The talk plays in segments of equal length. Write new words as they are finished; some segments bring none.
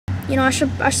you know, I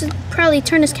should probably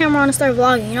turn this camera on and start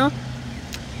vlogging, you know.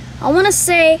 I want to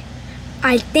say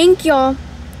I thank y'all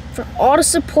for all the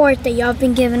support that y'all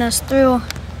been giving us through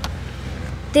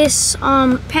this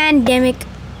pandemic,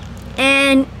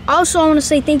 and also I want to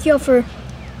say thank y'all for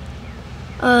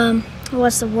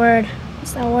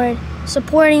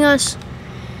supporting us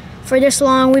for this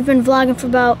long. We've been vlogging for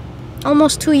about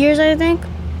almost 2 years, I think.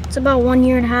 It's about 1.5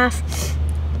 years.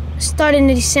 Started in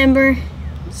December,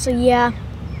 so yeah,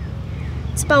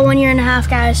 it's about 1.5 years,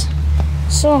 guys.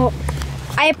 So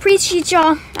I appreciate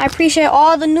y'all. I appreciate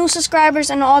all the new subscribers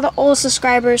and all the old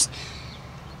subscribers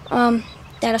that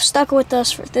have stuck with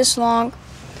us for this long.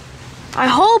 I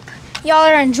hope y'all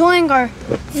are enjoying our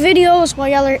videos while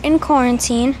y'all are in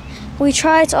quarantine. We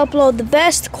try to upload the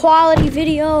best quality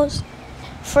videos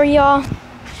for y'all.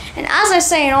 And as I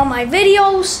say in all my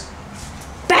videos,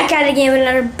 back at it again with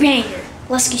another banger.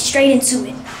 Let's get straight into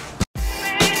it.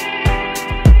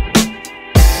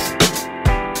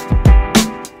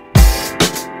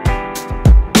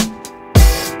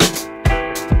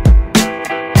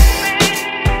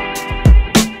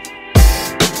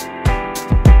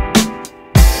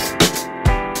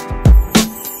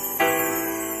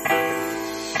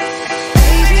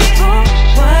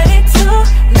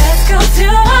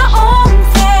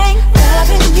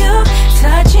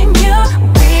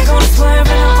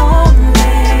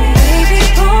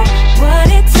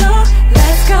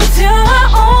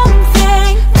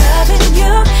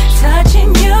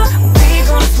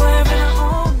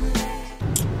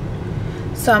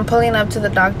 So I'm pulling up to the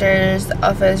doctor's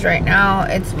office right now.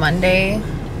 It's Monday.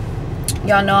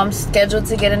 Y'all know I'm scheduled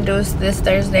to get induced this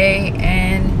Thursday,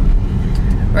 and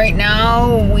right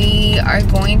now we are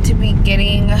going to be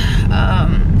getting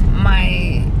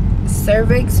my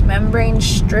cervix membrane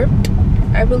stripped,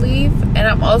 I believe, and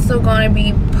I'm also going to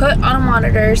be put on a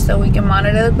monitor so we can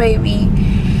monitor the baby,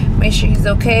 make sure he's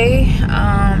okay.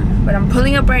 But I'm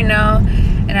pulling up right now,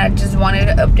 and I just wanted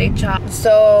to update y'all.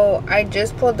 So I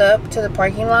just pulled up to the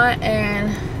parking lot,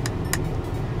 and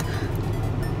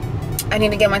I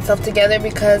need to get myself together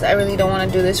because I really don't want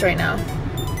to do this right now.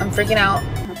 I'm freaking out.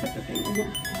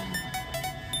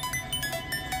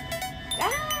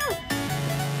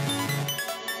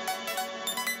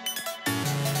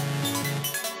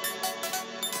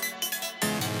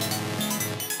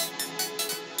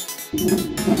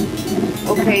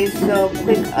 Okay, so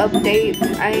quick update.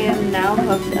 I am now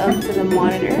hooked up to the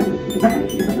monitor,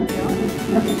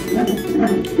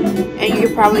 and you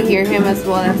can probably hear him as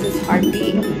well. That's his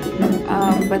heartbeat.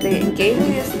 But they gave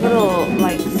me this little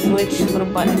like switch, little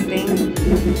button thing,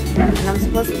 and I'm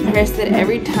supposed to press it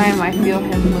every time I feel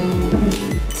him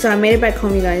move. So I made it back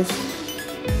home, you guys.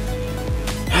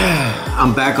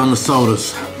 I'm back on the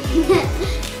sodas.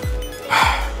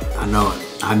 I know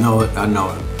it. I know it. I know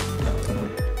it.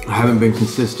 I haven't been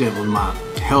consistent with my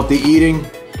healthy eating,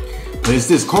 but it's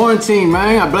this quarantine,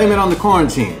 man. I blame it on the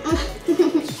quarantine.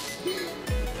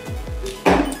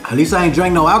 At least I ain't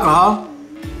drank no alcohol.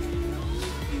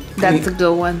 That's a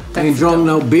good one. I ain't drunk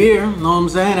no beer, know what I'm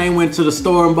saying? I ain't went to the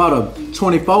store and bought a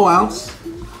 24 ounce.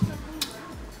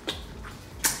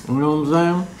 You know what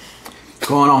I'm saying?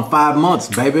 Going on 5 months,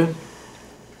 baby. You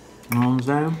know what I'm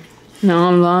saying? No,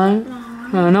 I'm lying.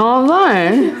 No, I'm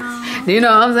lying. Do you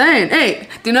know what I'm saying? Hey,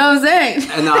 do you know what I'm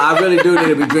saying? And no, I really do need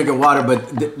to be drinking water, but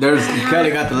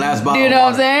Kelly got the last bottle. Do you know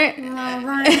of water. what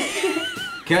I'm saying?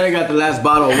 Kelly got the last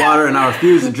bottle of water, and I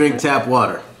refuse to drink tap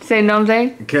water. Say, know what I'm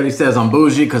saying? Kelly says I'm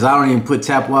bougie because I don't even put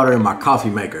tap water in my coffee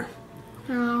maker.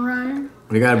 Alright.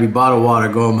 We gotta be bottled water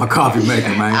go in my coffee maker,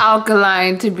 man.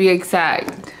 Alkaline, to be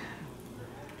exact.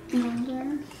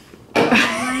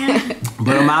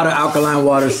 But I'm out of alkaline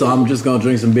water, so I'm just gonna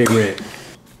drink some Big Red.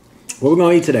 What we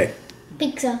gonna eat today?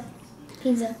 Pizza.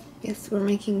 Yes, we're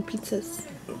making pizzas.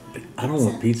 I don't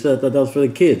want pizza. I thought that was for the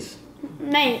kids.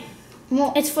 Mate,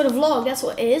 well, it's for the vlog. That's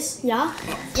what it is. Yeah.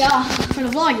 Yeah, for the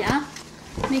vlog. Yeah.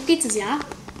 Make pizzas. Yeah.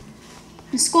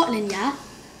 In Scotland. Yeah.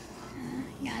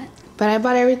 Got it. But I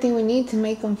bought everything we need to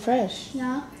make them fresh.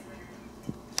 Yeah.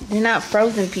 They're not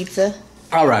frozen pizza.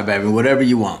 All right, baby. Whatever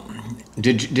you want.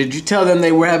 Did you tell them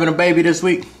they were having a baby this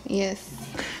week? Yes.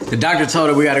 The doctor told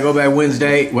her we got to go back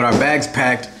Wednesday with our bags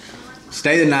packed,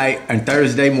 stay the night, and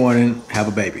Thursday morning have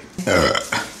a baby.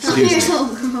 Excuse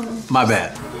me. My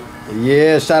bad.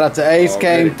 Yeah, shout out to Ace,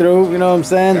 came through, you know what I'm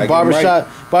saying?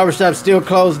 Barbershop still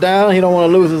closed down. He don't want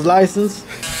to lose his license.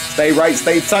 Stay right,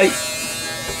 stay tight.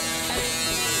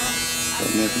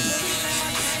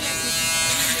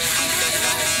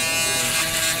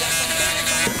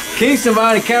 Kingston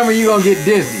behind the camera, you gonna get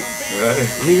dizzy. Right.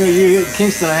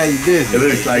 Kingston will have you dizzy. It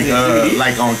looks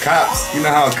like on Cops. You know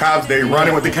how Cops, they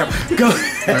running with the camera. Go.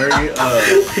 Hurry up.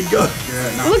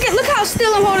 Look how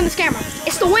still I'm holding this camera.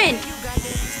 It's the wind.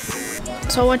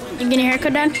 So what, you getting your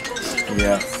haircut done?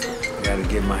 Yeah, gotta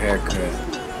get my hair cut.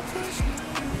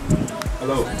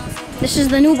 Hello. This is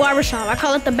the new barbershop. I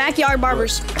call it the Backyard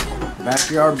Barbers.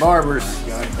 Backyard barbers.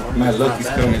 My Lucky's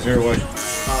cutting his hair away.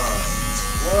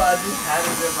 Well, I just had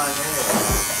it in my hair.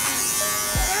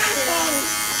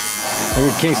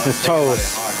 Look at Kingston's toes.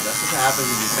 That's what happens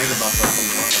when you think about something.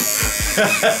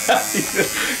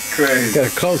 Crazy. Got a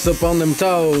close up on them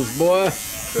toes, boy.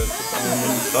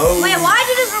 Wait, why'd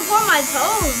you just report my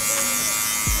toes?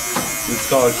 It's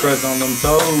called crust on them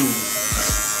toes.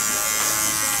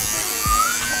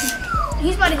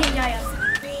 He's about to get Yaya.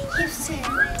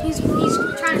 He's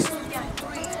trying to slow down.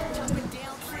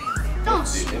 Don't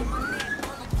shoot. You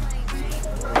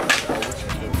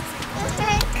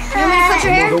want me to cut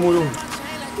your hair?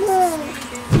 No.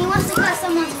 He wants to cut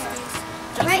someone's hair.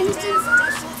 Right, Houston?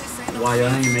 Why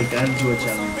y'all ain't make that into a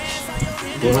challenge?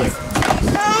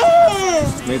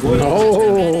 Make what?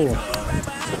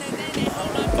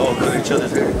 Oh, cut each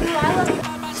other's hair.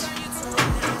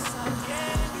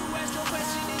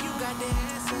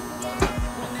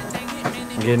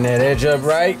 getting that edge up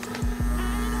right.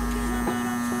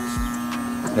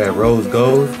 That rose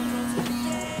gold.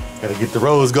 Gotta get the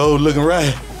rose gold looking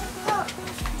right.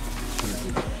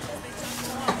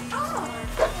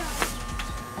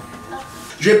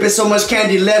 Dripping so much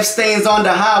candy, left stains on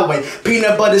the highway.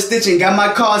 Peanut butter stitching, got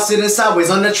my car sitting sideways.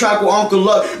 On the track with Uncle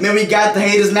Luck, man, we got the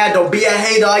haters mad. Don't be a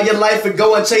hater all your life and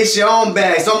go and chase your own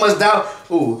bag. So much doubt.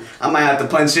 Ooh, I might have to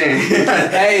punch in.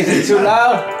 Hey, is it too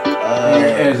loud?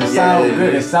 Does it sound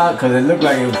good? It sound, because it looked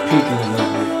like it was peaking a little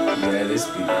bit. Yeah, it is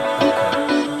peaking.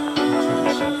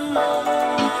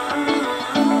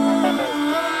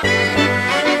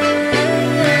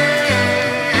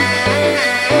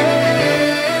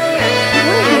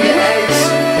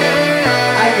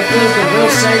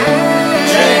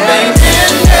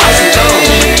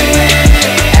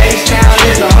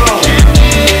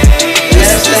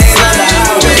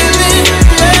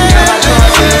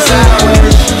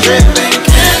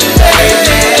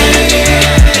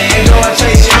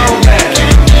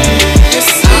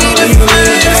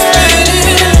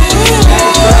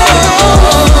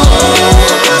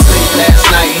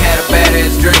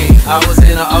 I was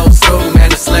in an old school, man,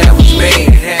 the slab was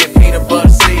mean. It had peanut butter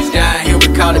seeds down here,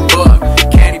 we call it buck.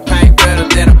 Candy paint better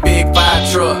than a big fire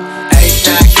truck.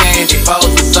 H-Town candy,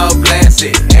 bowls are so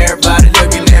glassy. Everybody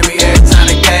looking at me every time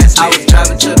they pass me. I was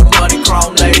driving to the money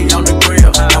chrome lady on the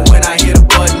grill. And when I hit a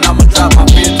button, I'ma drop my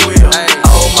fifth wheel.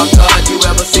 Oh my God, you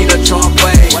ever see the Trump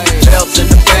wave? Belts in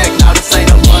the back, now this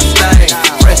ain't a Mustang.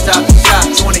 Fresh out the shop,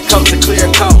 20 coats of clear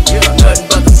coat.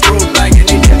 Nothing but the screw banging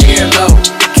in your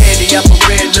earlobe. Apple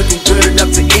red looking good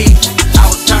enough to eat. I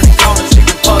was turning corners,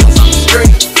 seeking puzzles on the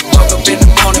street. Woke up in the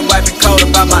morning, wiping cold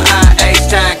about my eye.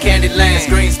 H-Town candy land,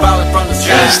 screens falling from the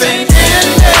sky.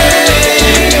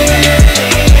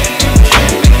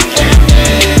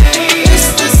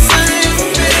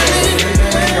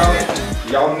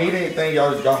 Y'all need anything,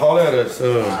 y'all holler at us.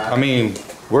 I mean,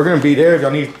 we're gonna be there if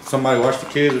y'all need somebody to watch the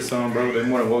kids or something, bro. They're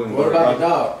more than welcome. What about the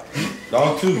dog?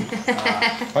 Dog too.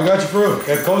 I got you for real.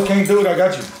 If coach can't do it, I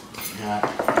got you.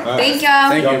 Thank y'all.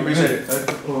 Thank you. Appreciate it.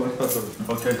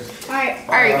 Okay.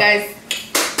 Alright guys,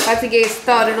 about to get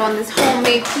started on this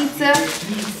homemade pizza.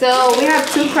 So we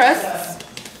have 2 crusts.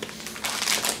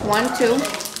 1, 2.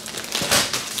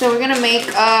 So we're gonna make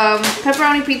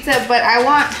pepperoni pizza, but I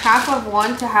want half of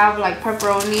one to have like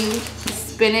pepperoni,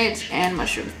 spinach, and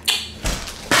mushroom.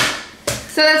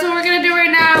 So that's what we're gonna do right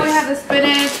now. We have the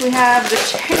spinach, we have the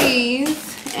cheese,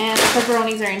 and the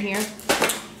pepperonis are in here.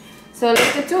 So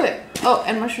let's get to it. Oh,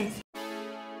 and mushrooms.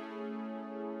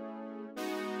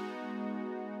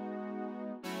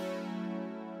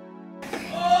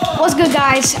 What's good,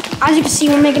 guys? As you can see,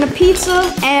 we're making a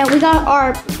pizza, and we got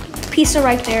our pizza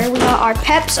right there. We got our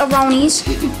pepperonis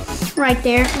right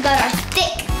there. We got our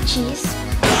thick cheese.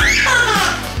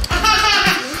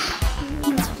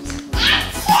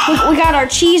 We got our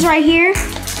cheese right here.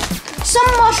 Some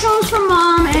mushrooms for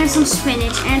mom, and some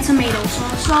spinach and tomatoes.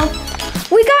 So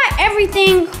we got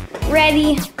everything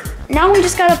ready. Now we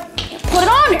just gotta put it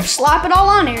on there, slap it all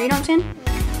on there, you know what I'm saying?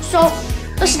 So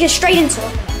let's get straight into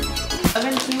it.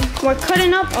 We're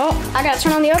cutting up. Oh, I gotta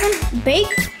turn on the oven.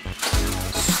 Bake.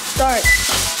 Start.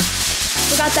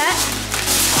 We got that.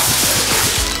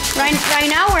 Right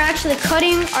now we're actually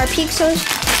cutting our pizzas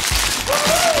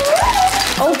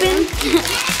open.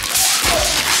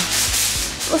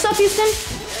 What's up, Houston?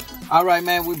 All right,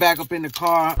 man, we back up in the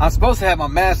car. I'm supposed to have my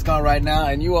mask on right now,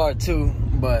 and you are too,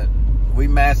 but we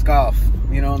mask off.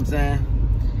 You know what I'm saying?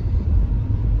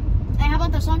 Hey, how about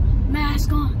want that song?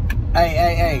 Mask on.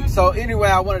 Hey. So anyway,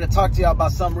 I wanted to talk to y'all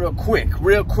about something real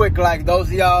quick. Like those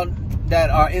of y'all that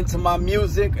are into my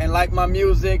music and like my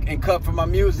music and cut for my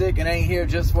music and ain't here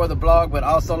just for the blog, but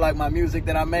also like my music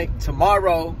that I make.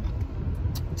 Tomorrow,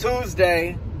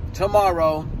 Tuesday,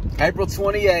 April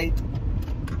 28th,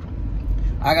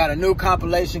 I got a new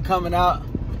compilation coming out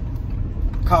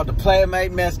called the Player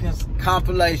Made Mexicans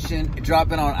compilation,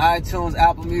 dropping on iTunes,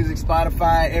 Apple Music,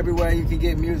 Spotify, everywhere you can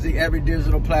get music, every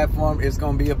digital platform. It's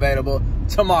gonna be available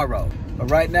tomorrow. But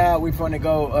right now, we're gonna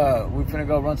go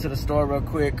run to the store real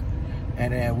quick,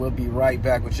 and then we'll be right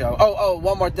back with y'all. Oh,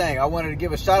 one more thing. I wanted to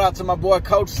give a shout out to my boy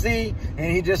Coach C,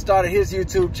 and he just started his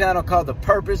YouTube channel called the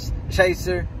Purpose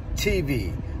Chaser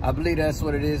TV. I believe that's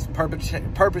what it is,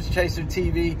 Purpose Chaser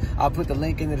TV. I'll put the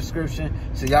link in the description.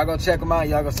 So y'all go check him out.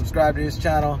 Y'all go subscribe to his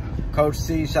channel. Coach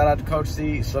C, shout out to Coach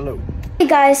C. Salute. Hey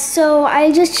guys, so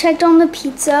I just checked on the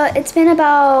pizza. It's been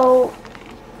about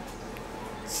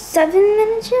 7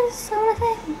 minutes, I want to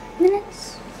say.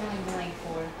 Minutes? It's only been like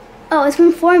 4. Oh, it's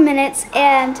been 4 minutes,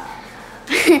 and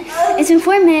it's been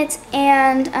 4 minutes,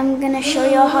 and I'm gonna show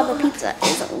y'all how the pizza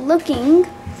is looking.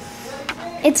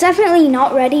 It's definitely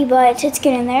not ready, but it's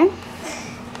getting there.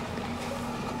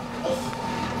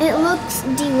 It looks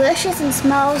delicious and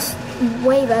smells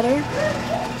way better.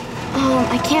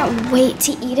 I can't wait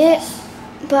to eat it,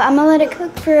 but I'm gonna let it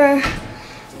cook for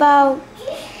about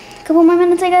a couple more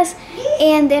minutes, I guess,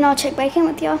 and then I'll check back in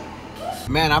with y'all.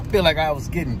 Man, I feel like I was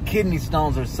getting kidney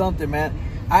stones or something, man.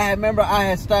 I remember I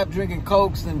had stopped drinking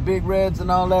Cokes and Big Reds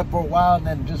and all that for a while, and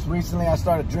then just recently I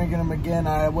started drinking them again.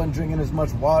 I wasn't drinking as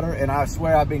much water, and I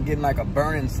swear I've been getting like a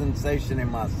burning sensation in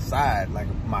my side, like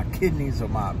my kidneys or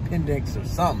my appendix or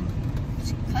something.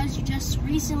 It's because you just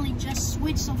recently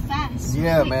switched so fast.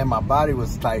 Yeah, man, my body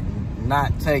was like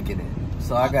not taking it.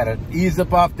 So I gotta ease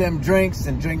up off them drinks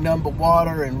and drink nothing but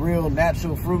water and real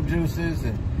natural fruit juices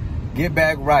and get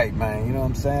back right, man. You know what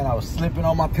I'm saying? I was slipping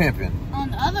on my pimping.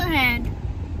 On the other hand,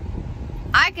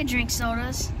 I could drink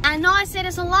sodas. I know I say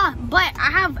this a lot, but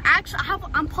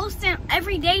I'm posting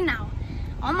every day now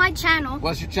on my channel.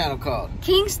 What's your channel called?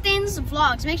 Kingston's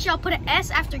Vlogs. Make sure y'all put an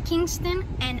S after Kingston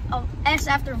and a S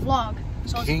after vlog.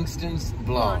 So Kingston's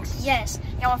Vlogs. Yes,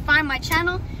 y'all will find my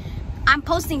channel. I'm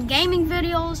posting gaming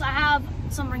videos. I have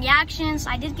some reactions.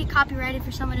 I did get copyrighted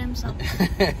for some of them, so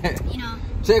you know.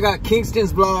 Check out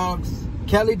Kingston's Vlogs,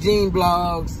 Kelly Jean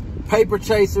Vlogs, Paper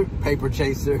Chaser,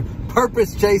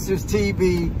 Purpose Chasers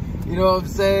TV. You know what I'm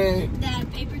saying? That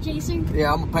paper chaser?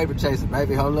 Yeah, I'm a paper chaser,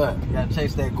 baby. Hold up. You gotta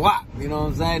chase that guap. You know what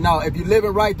I'm saying? No, if you live it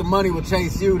right, the money will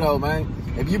chase you, though, man.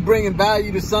 If you bringing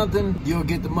value to something, you'll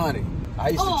get the money. I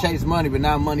used to chase money, but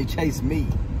now money chase me.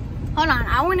 Hold on.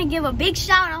 I want to give a big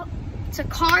shout out to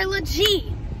Carla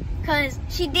G, because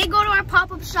she did go to our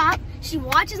pop-up shop. She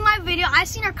watches my video. I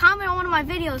seen her comment on one of my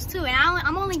videos, too, and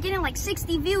I'm only getting like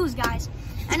 60 views, guys.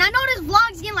 And I know this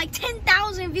vlog's getting like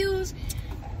 10,000 views.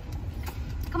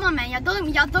 Come on, man. Y'all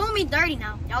doing me dirty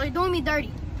now. Y'all are doing me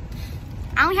dirty.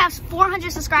 I only have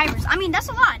 400 subscribers. I mean, that's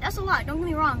a lot. That's a lot. Don't get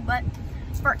me wrong. But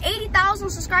for 80,000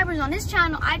 subscribers on this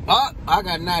channel, I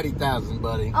got 90,000,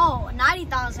 buddy. Oh,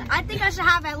 90,000. I think I should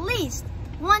have at least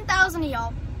 1,000 of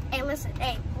y'all. Hey, listen.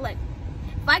 Hey, look.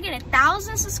 If I get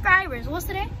 1,000 subscribers, what's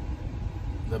today?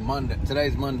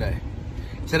 Today's Monday.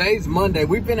 Today's Monday.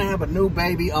 We're gonna have a new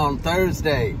baby on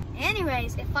Thursday.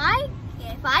 Anyways, if I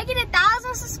get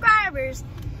 1,000 subscribers,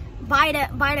 by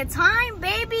the time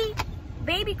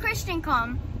baby Christian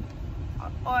come,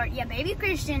 or yeah, baby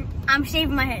Christian, I'm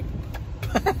shaving my head.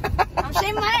 I'm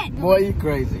shaving my head. Boy, you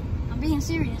crazy. I'm being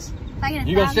serious. If I get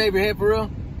you gonna shave your head for real?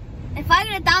 If I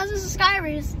get 1,000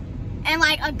 subscribers and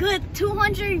like a good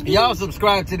 200 views. Y'all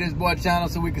subscribe to this boy channel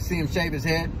so we can see him shave his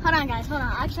head. Hold on, guys. Hold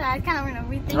on. Actually, I kind of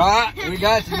want to rethink. Right, we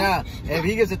got you now. If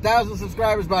he gets 1,000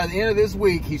 subscribers by the end of this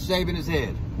week, he's shaving his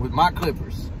head with my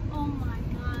clippers. Oh my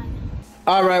god.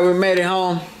 All right, we made it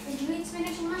home. Did you eat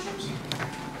spinach and mushrooms?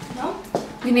 No.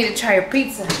 You need to try your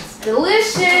pizza. It's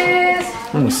delicious.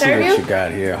 Let me see what you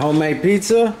got here. Homemade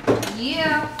pizza?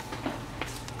 Yeah.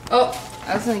 Oh,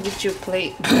 I was gonna get you a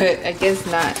plate, but I guess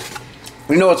not.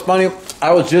 You know what's funny?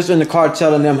 I was just in the car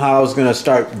telling them how I was gonna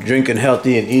start drinking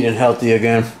healthy and eating healthy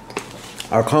again.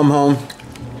 I'll come home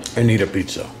and eat a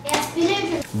pizza.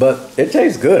 But it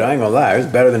tastes good, I ain't gonna lie. It's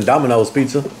better than Domino's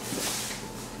pizza.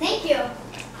 Thank you.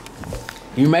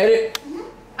 You made it? Mm-hmm.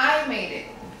 I made it.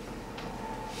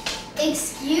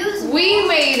 Excuse me? We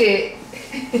made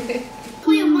it.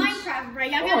 Playing Minecraft, bro.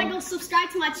 Y'all gotta go subscribe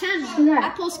to my channel. I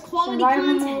post quality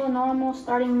content. Normal,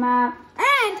 starting map.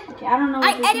 And okay, I don't know.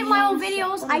 I edit my own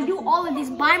videos. I do all of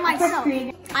this by myself.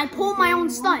 I pull my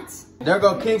own stunts. There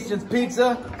go Kingston's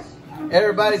Pizza.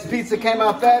 Everybody's pizza came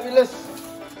out fabulous.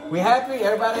 We happy?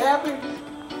 Everybody happy?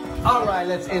 All right,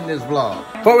 let's end this vlog.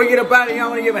 Before we get up out of here, I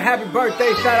want to give a happy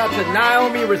birthday shout out to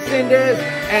Naomi Resendez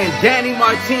and Danny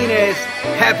Martinez.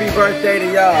 Happy birthday to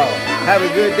y'all. Have a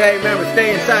good day. Remember,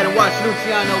 stay inside and watch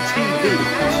Luciano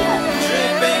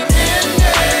TV.